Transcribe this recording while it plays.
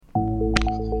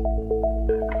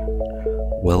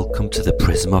Welcome to the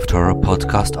Prism of Torah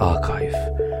podcast archive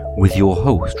with your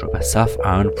host, Rabbi Asaf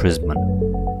Aaron Prisman.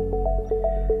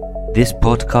 This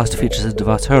podcast features a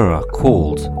Dvar Torah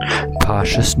called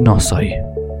Parshas Naso,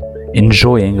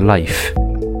 Enjoying Life.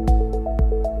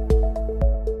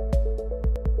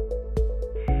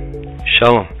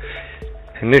 Shalom.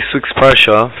 In this week's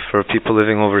Parsha, for people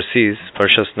living overseas,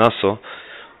 Parshas Naso,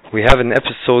 we have an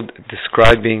episode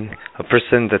describing a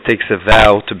person that takes a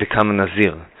vow to become a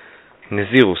Nazir.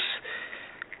 Nazirus.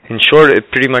 In short,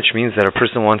 it pretty much means that a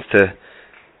person wants to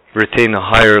retain a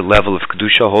higher level of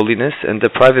Kedusha, holiness, and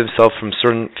deprive himself from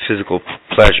certain physical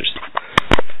pleasures.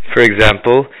 For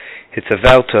example, it's a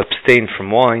vow to abstain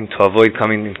from wine, to avoid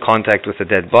coming in contact with a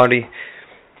dead body,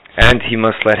 and he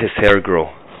must let his hair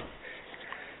grow.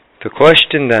 The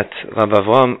question that Rabbi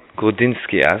Avraham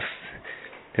Grudinsky asks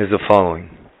is the following.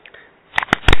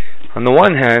 On the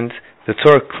one hand, the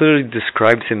Torah clearly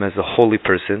describes him as a holy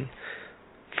person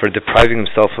for depriving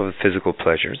himself of physical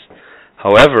pleasures.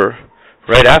 However,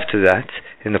 right after that,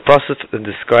 in the process of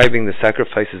describing the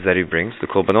sacrifices that he brings, the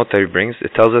korbanot that he brings,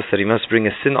 it tells us that he must bring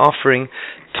a sin offering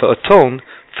to atone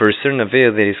for a certain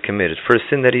avera that he's committed, for a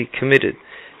sin that he committed.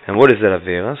 And what is that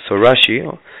avera? So Rashi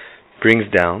brings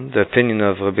down the opinion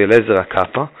of Rabbi Eliezer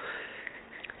HaKappa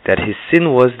that his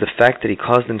sin was the fact that he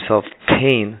caused himself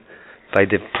pain by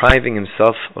depriving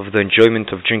himself of the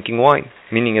enjoyment of drinking wine,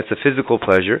 meaning it's a physical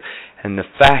pleasure, and the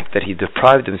fact that he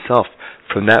deprived himself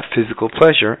from that physical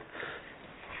pleasure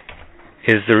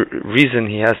is the reason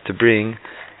he has to bring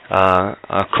a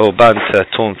korban to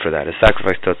atone for that, a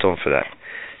sacrifice to atone for that.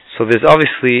 So there's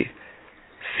obviously,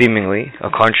 seemingly, a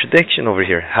contradiction over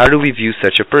here. How do we view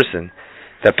such a person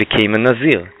that became a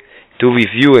Nazir? Do we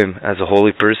view him as a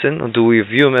holy person, or do we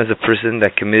view him as a person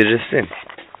that committed a sin?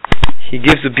 He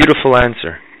gives a beautiful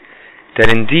answer,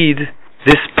 that indeed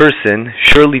this person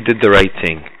surely did the right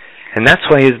thing. And that's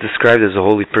why he is described as a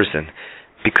holy person,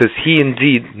 because he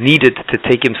indeed needed to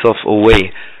take himself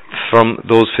away from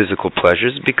those physical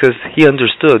pleasures, because he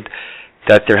understood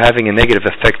that they're having a negative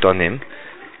effect on him,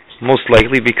 most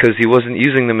likely because he wasn't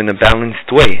using them in a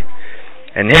balanced way.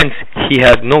 And hence, he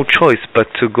had no choice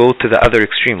but to go to the other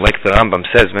extreme, like the Rambam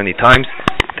says many times,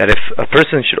 that if a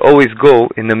person should always go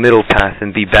in the middle path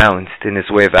and be balanced in his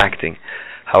way of acting.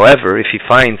 However, if he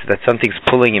finds that something's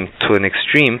pulling him to an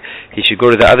extreme, he should go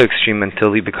to the other extreme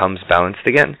until he becomes balanced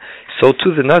again. So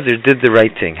too the Nazir did the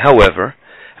right thing. However,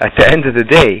 at the end of the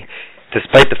day,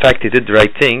 despite the fact he did the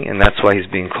right thing, and that's why he's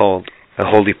being called a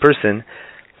holy person,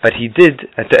 but he did,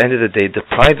 at the end of the day,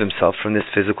 deprive himself from this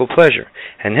physical pleasure.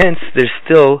 And hence, there's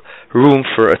still room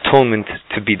for atonement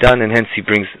to be done, and hence he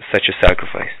brings such a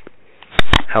sacrifice.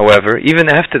 However, even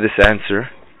after this answer,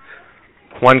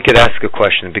 one could ask a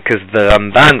question, because the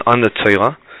Ramban on the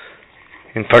Torah,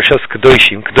 in Parshas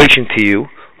Kedoshim to you,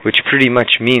 which pretty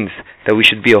much means that we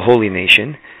should be a holy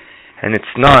nation, and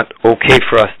it's not okay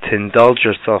for us to indulge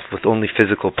ourselves with only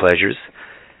physical pleasures.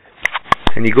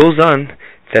 And he goes on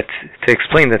to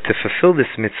explain that to fulfill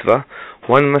this mitzvah,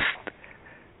 one must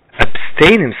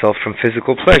abstain himself from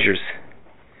physical pleasures.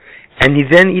 And he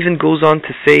then even goes on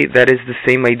to say that is the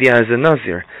same idea as a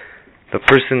Nazir, the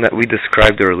person that we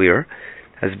described earlier,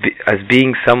 as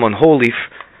being someone holy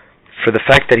for the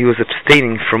fact that he was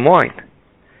abstaining from wine.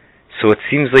 So it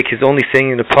seems like he's only saying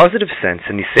in a positive sense,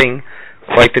 and he's saying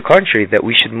quite the contrary, that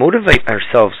we should motivate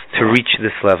ourselves to reach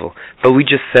this level. But we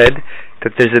just said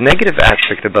that there's a negative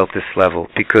aspect about this level,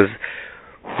 because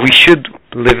we should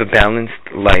live a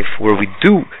balanced life where we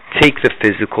do take the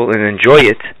physical and enjoy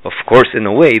it, of course, in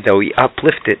a way that we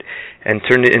uplift it and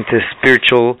turn it into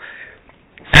spiritual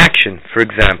action, for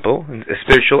example, a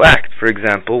spiritual act, for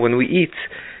example, when we eat.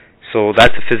 So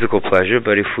that's a physical pleasure,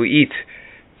 but if we eat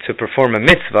to perform a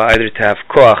mitzvah, either to have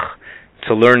koach,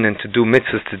 to learn and to do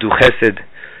mitzvahs, to do chesed,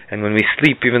 and when we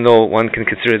sleep, even though one can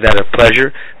consider that a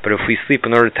pleasure, but if we sleep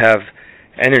in order to have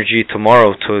energy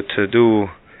tomorrow to do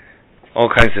all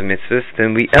kinds of mitzvahs,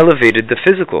 then we elevated the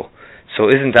physical. So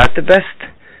isn't that the best?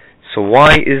 So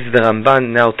why is the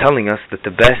Ramban now telling us that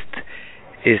the best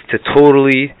is to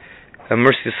totally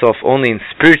immerse yourself only in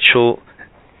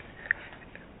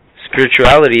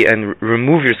spirituality and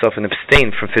remove yourself and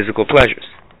abstain from physical pleasures?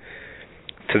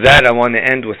 To that I want to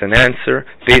end with an answer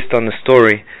based on the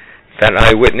story that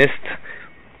I witnessed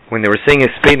when they were saying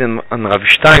his spade on Rav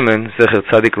Steinman, Zecher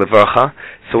Tzadik Levarcha.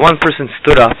 So one person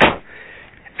stood up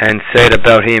and said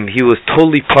about him, he was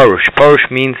totally parush. Parush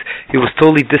means he was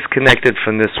totally disconnected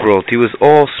from this world. He was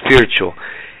all spiritual.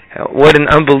 What an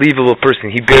unbelievable person.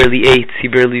 He barely ate, he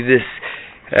barely this,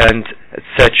 and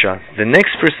etc. The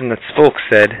next person that spoke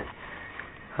said,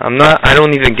 I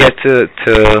don't even get to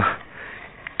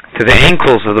the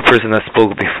ankles of the person that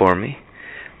spoke before me.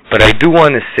 But I do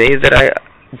want to say that I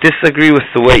disagree with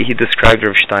the way he described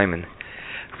Rav Steinman.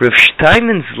 Rav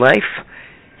Steinman's life,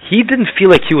 he didn't feel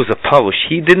like he was a Polish.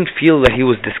 He didn't feel that he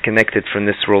was disconnected from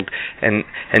this world and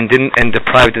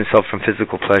deprived himself from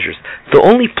physical pleasures. The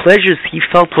only pleasures he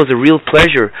felt was a real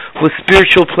pleasure was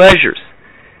spiritual pleasures.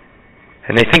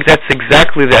 And I think that's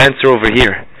exactly the answer over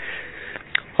here.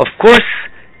 Of course,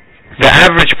 the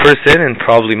average person, and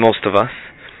probably most of us,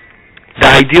 the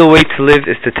ideal way to live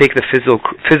is to take the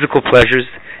physical pleasures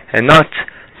and not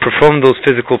perform those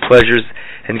physical pleasures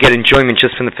and get enjoyment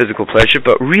just from the physical pleasure,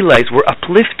 but realize we're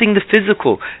uplifting the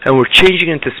physical and we're changing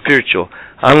into spiritual.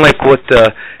 Unlike what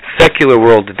the secular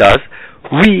world does,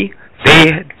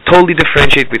 they totally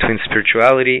differentiate between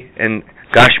spirituality and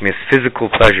gashmias, physical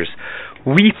pleasures.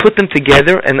 We put them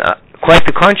together and quite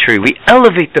the contrary, we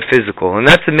elevate the physical, and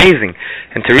that's amazing.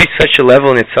 And to reach such a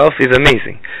level in itself is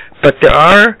amazing. But there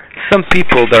are some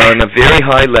people that are on a very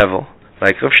high level,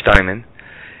 like Rav Steinman,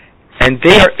 and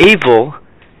they are able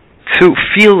to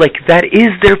feel like that is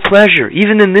their pleasure.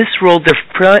 Even in this world, their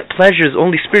pleasure is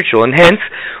only spiritual. And hence,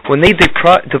 when they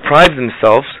deprive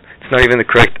themselves, it's not even the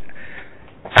correct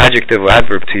adjective or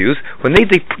adverb to use, when they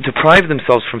deprive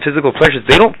themselves from physical pleasures,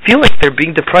 they don't feel like they're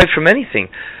being deprived from anything.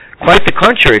 Quite the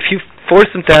contrary. If you force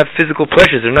them to have physical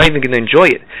pleasures, they're not even going to enjoy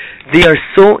it. They are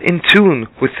so in tune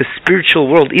with the spiritual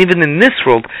world, even in this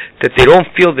world, that they don't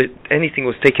feel that anything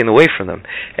was taken away from them.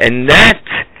 And that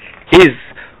is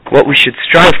what we should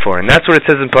strive for. And that's what it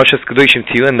says in Parshas Kedoshim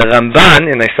to you. And the Ramban,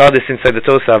 and I saw this inside the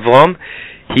Torah Avram,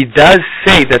 he does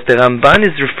say that the Ramban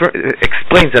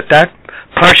explains that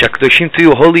Parsha, Kedoshim to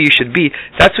you, holy you should be,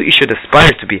 that's what you should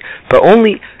aspire to be. But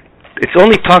it's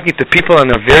only talking to people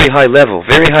on a very high level.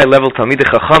 Very high level Talmidei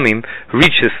Chachamim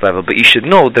reach this level. But you should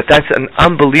know that that's an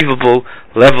unbelievable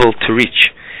level to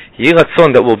reach. Yeh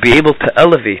Ratzon, that will be able to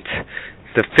elevate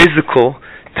the physical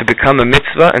to become a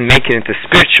mitzvah and make it into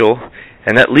spiritual,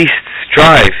 and at least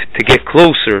strive to get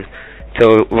closer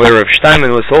to where Rav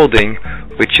Steinman was holding,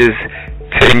 which is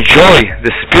to enjoy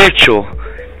the spiritual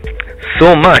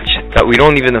so much that we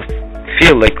don't even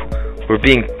feel like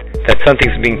that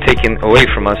something's being taken away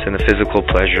from us in the physical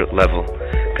pleasure level.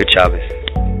 Good Shabbos.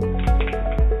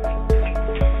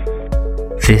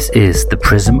 This is the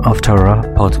Prism of Torah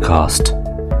podcast.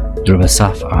 The Rebbe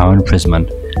Asaf Aaron Prisman.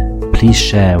 Please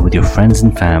share with your friends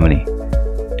and family.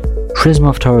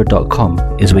 prismoftorah.com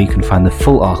is where you can find the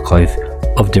full archive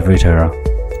of Divrei Torah.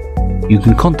 You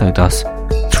can contact us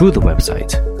through the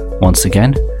website. Once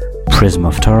again,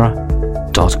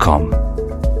 prismoftorah.com.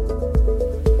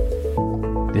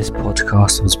 This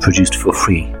podcast was produced for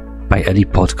free by Eli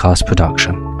Podcast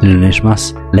Production.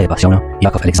 L'Nishmas, Le'Bas Yona,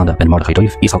 Yaakov Alexander Ben Mordechai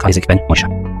Toiv, Yitzchak Isaac Ben Moshe.